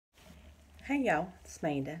Hey y'all, it's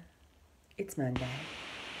Amanda. It's Monday.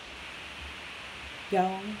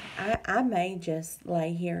 Y'all, I may just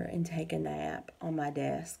lay here and take a nap on my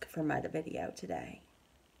desk for my video today.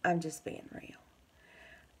 I'm just being real.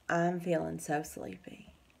 I'm feeling so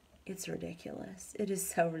sleepy. It's ridiculous. It is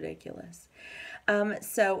so ridiculous.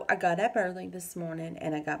 So I got up early this morning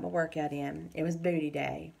and I got my workout in. It was booty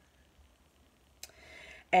day.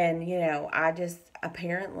 And, I just,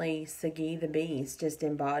 apparently, Sagi the Beast just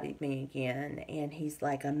embodied me again. And he's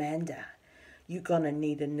like, Amanda, you're gonna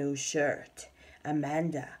need a new shirt.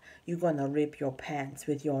 Amanda, you're gonna rip your pants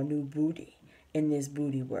with your new booty in this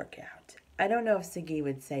booty workout. I don't know if Sagi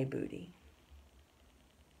would say booty.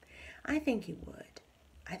 I think he would.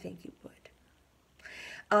 I think he would.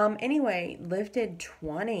 Anyway, lifted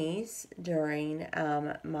 20s during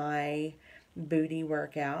my booty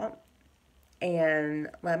workout. And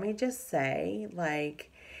let me just say,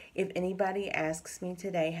 if anybody asks me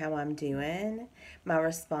today how I'm doing, my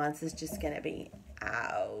response is just going to be,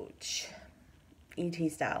 ouch. E.T.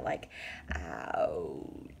 style,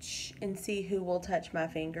 ouch. And see who will touch my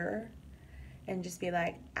finger and just be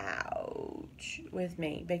like, ouch, with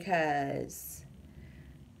me. Because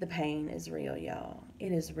the pain is real, y'all.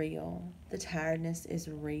 It is real. The tiredness is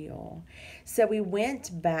real. So we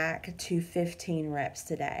went back to 15 reps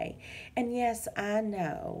today. And yes, I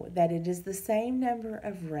know that it is the same number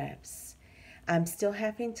of reps. I'm still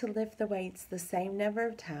having to lift the weights the same number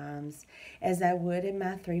of times as I would in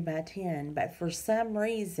my 3x10. But for some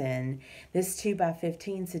reason, this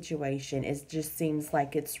 2x15 situation just seems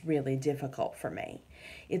like it's really difficult for me.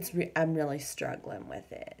 I'm really struggling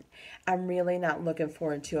with it. I'm really not looking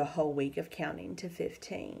forward to a whole week of counting to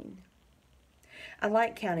 15. I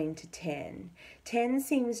like counting to 10. 10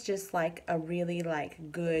 seems just like a really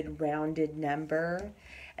good rounded number.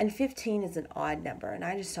 And 15 is an odd number, and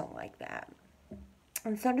I just don't like that.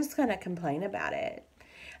 And so I'm just going to complain about it.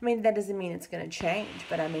 I mean, that doesn't mean it's going to change,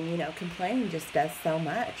 but I mean, complaining just does so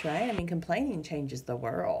much, right? I mean, complaining changes the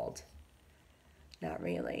world. Not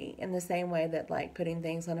really. In the same way that putting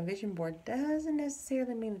things on a vision board doesn't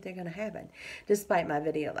necessarily mean that they're going to happen. Despite my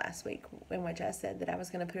video last week in which I said that I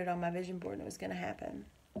was going to put it on my vision board and it was going to happen.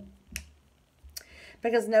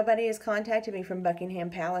 Because nobody has contacted me from Buckingham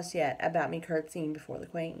Palace yet about me curtsying before the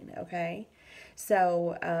Queen, okay?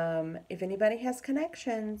 So, if anybody has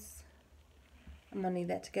connections, I'm going to need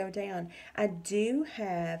that to go down. I do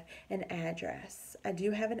have an address. I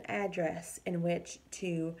do have an address in which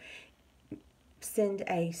to send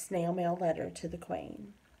a snail mail letter to the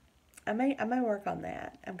Queen. I may work on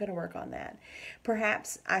that. I'm going to work on that.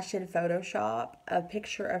 Perhaps I should Photoshop a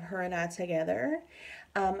picture of her and I together,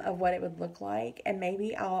 of what it would look like, and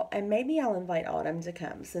maybe I'll invite Autumn to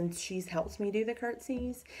come since she's helped me do the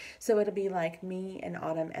curtsies. So it'll be like me and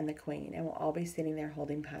Autumn and the Queen, and we'll all be sitting there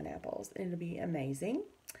holding pineapples. It'll be amazing,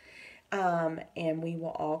 and we will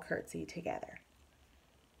all curtsy together.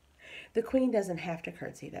 The Queen doesn't have to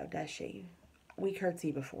curtsy though, does she? We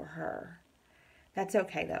curtsy before her. That's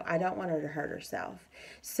okay, though. I don't want her to hurt herself.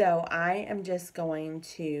 So I am just going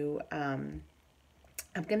to, I'm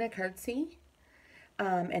going to curtsy,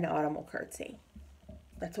 and Autumn will curtsy.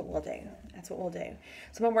 That's what we'll do. That's what we'll do.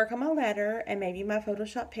 So I'm going to work on my letter and maybe my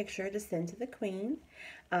Photoshop picture to send to the Queen.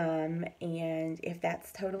 And if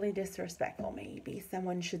that's totally disrespectful, maybe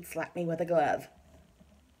someone should slap me with a glove.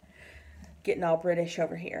 Getting all British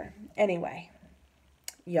over here. Anyway,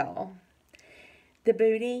 y'all. The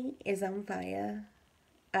booty is on fire.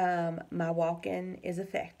 My walking is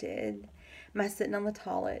affected. My sitting on the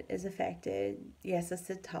toilet is affected. Yes, I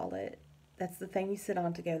said toilet. That's the thing you sit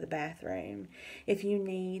on to go to the bathroom. If you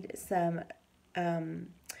need some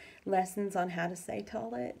lessons on how to say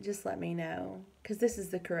toilet, just let me know. Because this is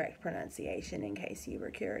the correct pronunciation in case you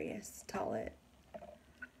were curious. Toilet.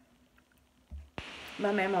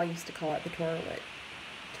 My mama used to call it the turlet.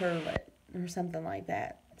 Turlet. Or something like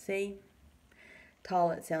that. See?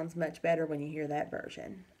 Toilet sounds much better when you hear that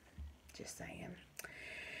version. Just saying.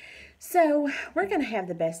 So, we're going to have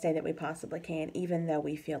the best day that we possibly can, even though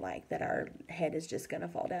we feel like that our head is just going to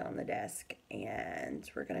fall down on the desk and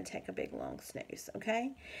we're going to take a big long snooze,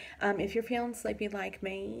 okay? If you're feeling sleepy like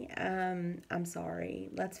me, I'm sorry.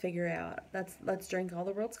 Let's figure out. Let's drink all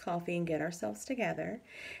the world's coffee and get ourselves together.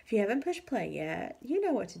 If you haven't pushed play yet, you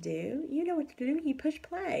know what to do. You know what to do. You push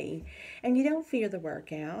play. And you don't fear the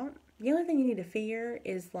workout. The only thing you need to fear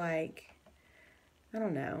is I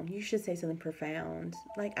don't know, you should say something profound.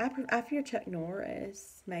 I fear Chuck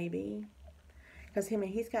Norris, maybe. Because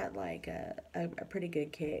he's got a pretty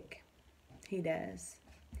good kick. He does.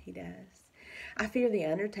 He does. I fear The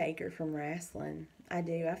Undertaker from wrestling. I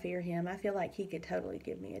do. I fear him. I feel like he could totally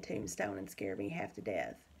give me a tombstone and scare me half to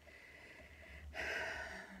death.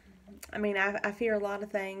 I mean, I fear a lot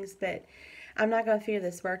of things, but I'm not going to fear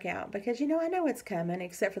this workout because, you know, I know it's coming,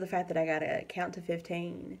 except for the fact that I got to count to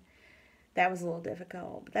 15. That was a little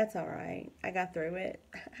difficult, but that's all right. I got through it.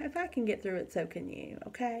 If I can get through it, so can you,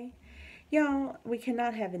 okay? Y'all, we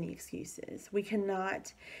cannot have any excuses. We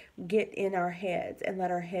cannot get in our heads and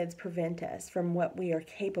let our heads prevent us from what we are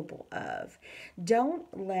capable of. Don't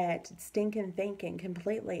let stinking thinking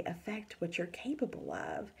completely affect what you're capable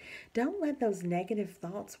of. Don't let those negative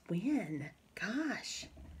thoughts win. Gosh.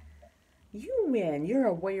 You win. You're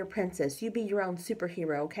a warrior princess. You be your own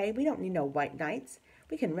superhero, okay? We don't need no white knights.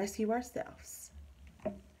 We can rescue ourselves.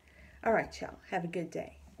 All right, y'all. Have a good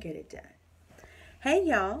day. Get it done. Hey,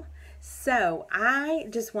 y'all. So, I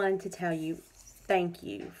just wanted to tell you thank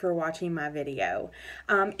you for watching my video.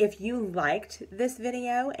 If you liked this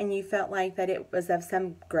video and you felt like that it was of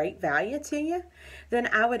some great value to you, then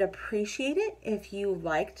I would appreciate it if you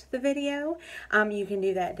liked the video. You can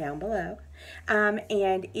do that down below.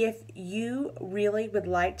 And if you really would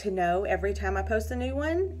like to know every time I post a new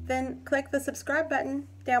one, then click the subscribe button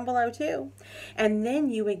down below too. And then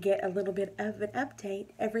you would get a little bit of an update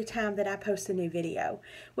every time that I post a new video,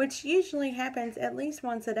 which usually happens at least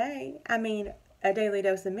once a day. I mean, a daily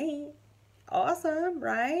dose of me. Awesome,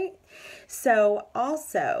 right? So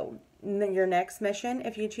also, your next mission,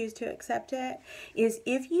 if you choose to accept it, is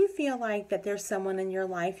if you feel like that there's someone in your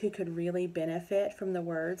life who could really benefit from the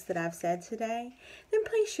words that I've said today, then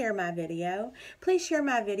please share my video. Please share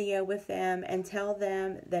my video with them and tell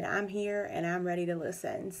them that I'm here and I'm ready to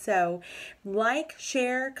listen. So like,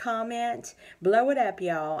 share, comment, blow it up,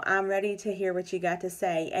 y'all. I'm ready to hear what you got to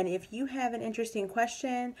say. And if you have an interesting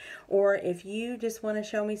question, or if you just want to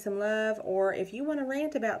show me some love, or if you want to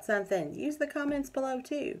rant about something, use the comments below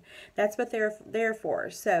too. That's what they're there for.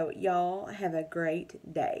 So y'all have a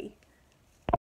great day.